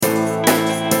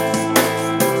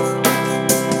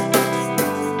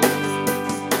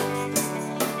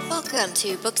Welcome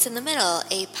to Books in the Middle,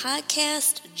 a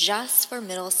podcast just for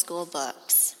middle school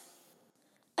books.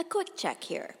 A quick check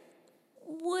here.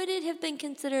 Would it have been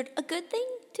considered a good thing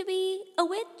to be a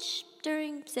witch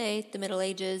during, say, the Middle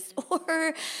Ages,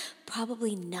 or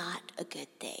probably not a good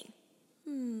thing?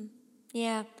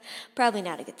 Yeah, probably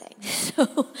not a good thing.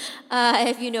 So,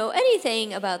 if you know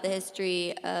anything about the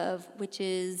history of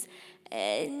witches,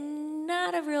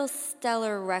 not a real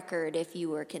stellar record if you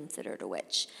were considered a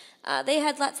witch. They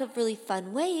had lots of really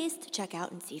fun ways to check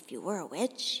out and see if you were a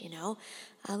witch,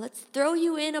 Let's throw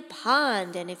you in a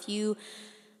pond, and if you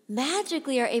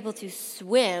magically are able to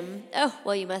swim, oh,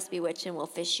 well, you must be a witch and we'll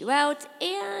fish you out.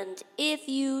 And if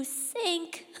you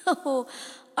sink, oh,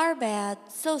 our bad,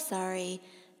 so sorry.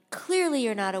 Clearly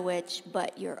you're not a witch,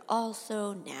 but you're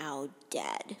also now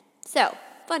dead. So,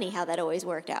 funny how that always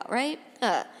worked out, right?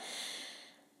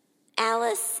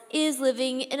 Alice is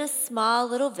living in a small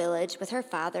little village with her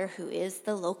father, who is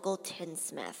the local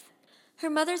tinsmith. Her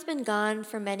mother's been gone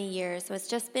for many years, so it's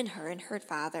just been her and her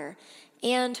father.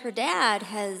 And her dad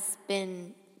has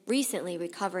been recently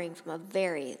recovering from a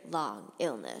very long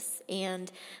illness.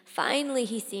 And finally,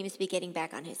 he seems to be getting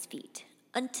back on his feet.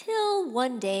 Until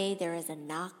one day, there is a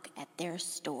knock at their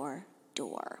store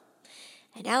door.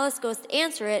 And Alice goes to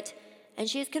answer it, and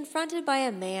she is confronted by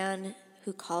a man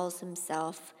who calls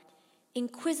himself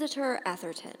Inquisitor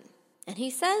Atherton. And he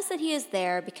says that he is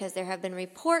there because there have been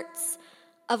reports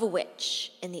of a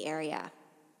witch in the area.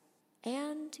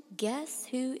 And guess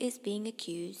who is being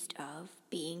accused of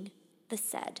being the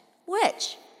said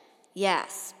witch?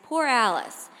 Yes, poor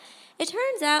Alice. It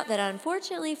turns out that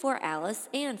unfortunately for Alice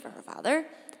and for her father,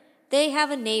 they have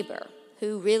a neighbor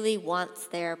who really wants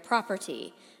their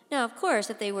property. Now, of course,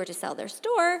 if they were to sell their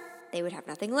store, they would have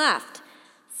nothing left.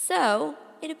 So,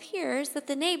 it appears that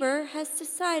the neighbor has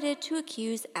decided to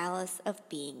accuse Alice of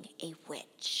being a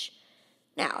witch.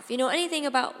 Now, if you know anything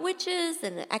about witches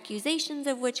and the accusations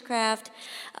of witchcraft,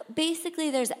 basically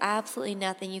there's absolutely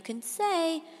nothing you can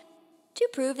say to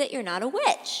prove that you're not a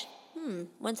witch.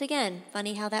 Once again,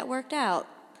 funny how that worked out.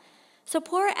 So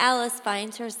poor Alice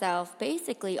finds herself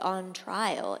basically on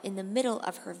trial in the middle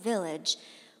of her village,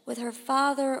 with her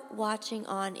father watching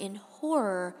on in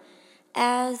horror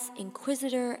as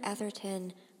Inquisitor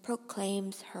Atherton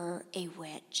proclaims her a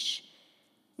witch.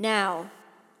 Now,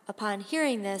 upon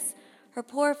hearing this, her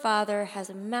poor father has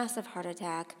a massive heart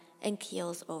attack and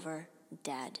keels over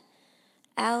dead.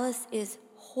 Alice is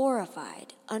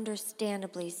horrified,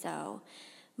 understandably so.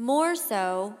 More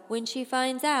so when she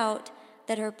finds out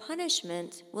that her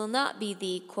punishment will not be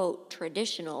the, quote,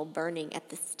 traditional burning at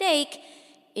the stake.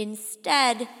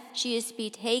 Instead, she is to be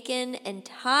taken and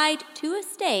tied to a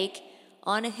stake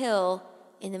on a hill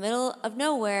in the middle of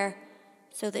nowhere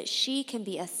so that she can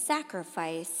be a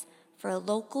sacrifice for a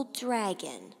local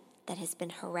dragon that has been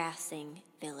harassing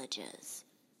villages.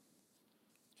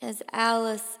 As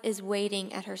Alice is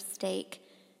waiting at her stake,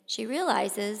 she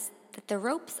realizes that the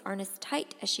ropes aren't as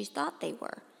tight as she thought they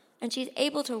were, and she's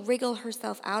able to wriggle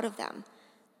herself out of them.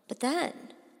 But then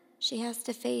she has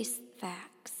to face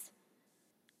facts.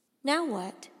 Now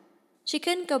what? She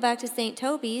couldn't go back to St.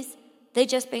 Toby's. They'd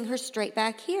just bring her straight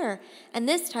back here, and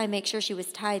this time make sure she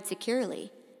was tied securely.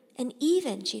 And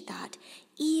even, she thought,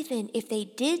 even if they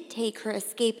did take her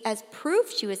escape as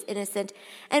proof she was innocent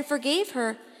and forgave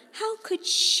her, how could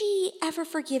she ever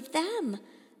forgive them?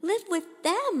 Live with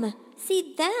them,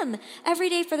 see them every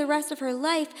day for the rest of her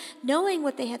life, knowing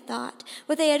what they had thought,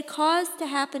 what they had caused to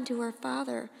happen to her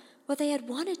father, what they had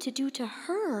wanted to do to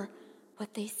her,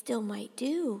 what they still might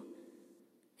do.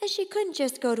 And she couldn't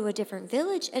just go to a different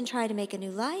village and try to make a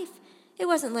new life. It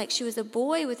wasn't like she was a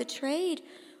boy with a trade,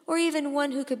 or even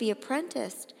one who could be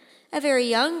apprenticed. A very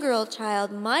young girl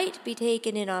child might be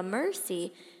taken in on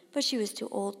mercy, but she was too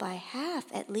old by half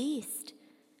at least.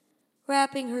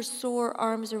 Wrapping her sore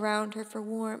arms around her for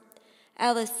warmth,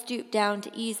 Alice stooped down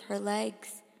to ease her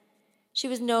legs. She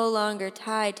was no longer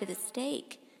tied to the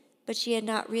stake, but she had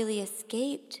not really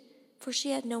escaped, for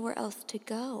she had nowhere else to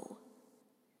go.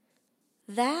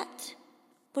 That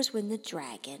was when the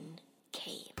dragon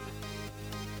came.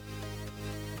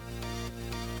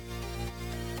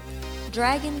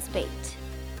 Dragon's Bait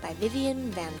by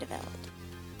Vivian van de Velde.